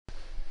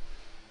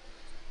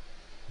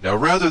Now,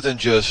 rather than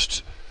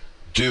just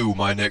do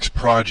my next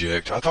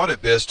project, I thought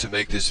it best to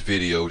make this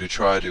video to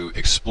try to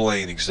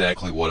explain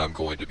exactly what I'm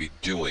going to be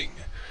doing.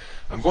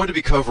 I'm going to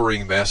be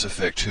covering Mass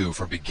Effect 2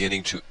 from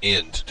beginning to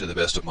end to the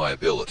best of my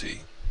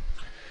ability.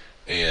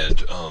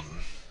 And,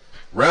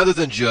 rather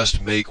than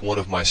just make one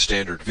of my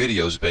standard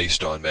videos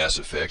based on Mass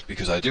Effect,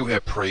 because I do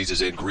have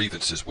praises and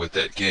grievances with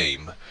that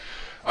game,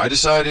 I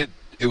decided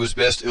it was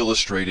best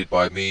illustrated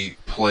by me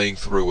playing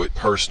through it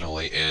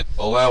personally and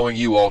allowing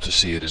you all to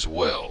see it as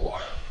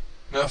well.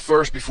 Now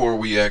first, before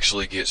we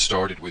actually get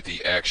started with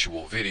the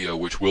actual video,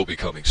 which will be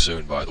coming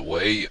soon by the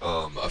way,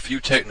 a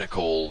few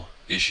technical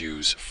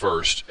issues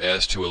first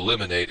as to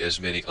eliminate as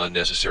many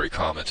unnecessary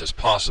comments as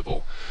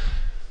possible.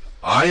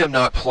 I am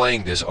not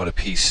playing this on a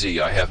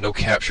PC. I have no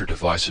capture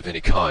device of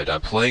any kind.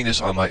 I'm playing this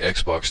on my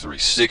Xbox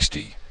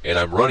 360, and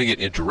I'm running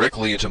it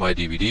directly into my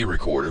DVD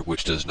recorder,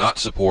 which does not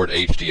support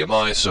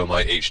HDMI, so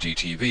my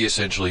HDTV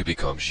essentially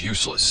becomes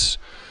useless.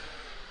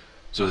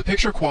 So the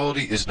picture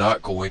quality is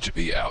not going to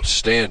be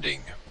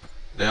outstanding.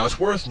 Now it's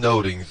worth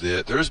noting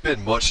that there's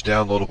been much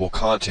downloadable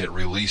content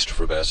released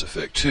for Mass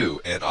Effect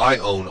 2, and I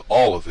own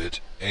all of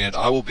it, and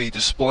I will be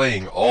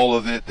displaying all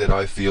of it that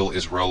I feel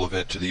is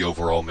relevant to the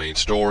overall main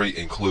story,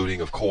 including,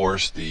 of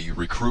course, the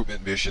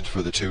recruitment missions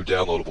for the two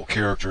downloadable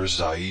characters,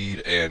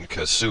 Zaid and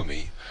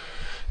Kasumi,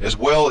 as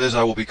well as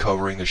I will be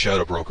covering the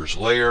Shadow Broker's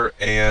lair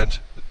and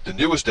the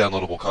newest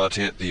downloadable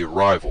content, The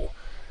Arrival.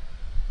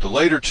 The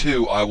later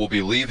two I will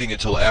be leaving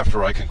until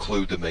after I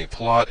conclude the main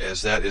plot,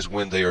 as that is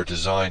when they are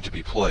designed to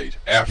be played,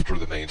 after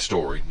the main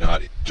story,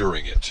 not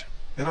during it.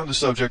 And on the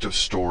subject of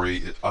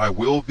story, I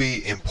will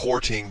be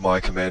importing my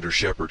Commander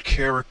Shepard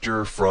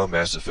character from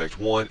Mass Effect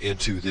 1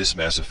 into this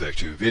Mass Effect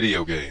 2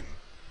 video game.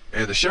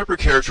 And the Shepard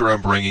character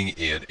I'm bringing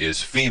in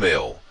is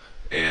female.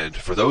 And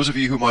for those of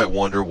you who might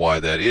wonder why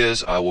that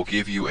is, I will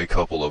give you a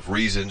couple of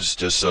reasons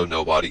just so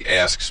nobody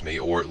asks me,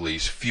 or at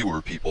least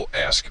fewer people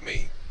ask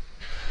me.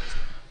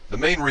 The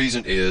main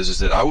reason is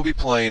that I will be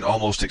playing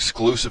almost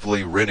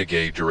exclusively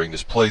Renegade during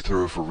this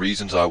playthrough for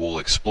reasons I will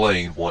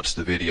explain once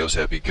the videos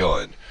have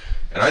begun.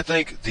 And I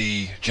think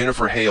the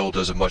Jennifer Hale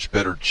does a much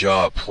better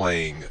job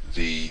playing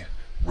the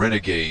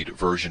Renegade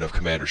version of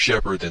Commander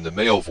Shepard than the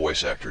male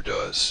voice actor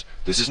does.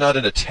 This is not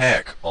an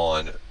attack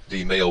on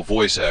the male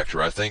voice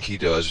actor. I think he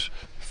does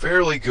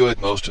fairly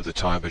good most of the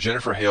time, but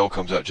Jennifer Hale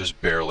comes out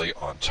just barely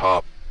on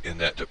top in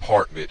that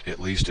department, at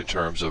least in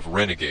terms of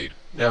Renegade.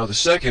 Now the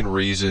second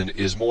reason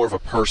is more of a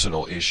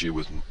personal issue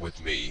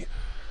with me.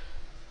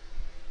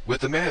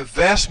 With the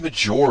vast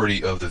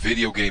majority of the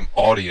video game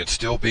audience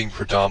still being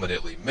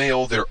predominantly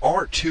male, there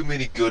aren't too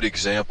many good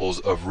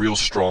examples of real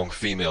strong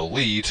female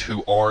leads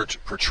who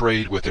aren't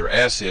portrayed with their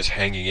assets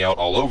hanging out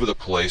all over the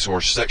place or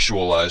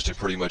sexualized in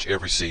pretty much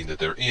every scene that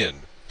they're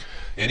in.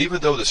 And even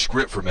though the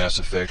script for Mass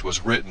Effect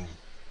was written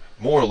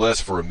more or less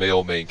for a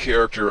male main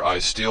character, I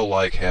still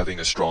like having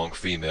a strong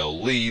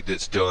female lead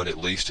that's done at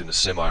least in a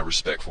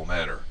semi-respectful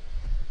manner.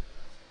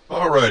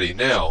 Alrighty,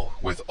 now,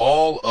 with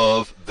all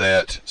of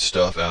that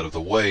stuff out of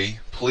the way,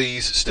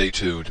 please stay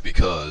tuned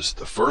because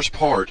the first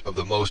part of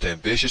the most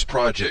ambitious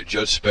project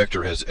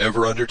Judgespektre has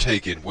ever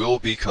undertaken will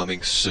be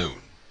coming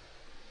soon.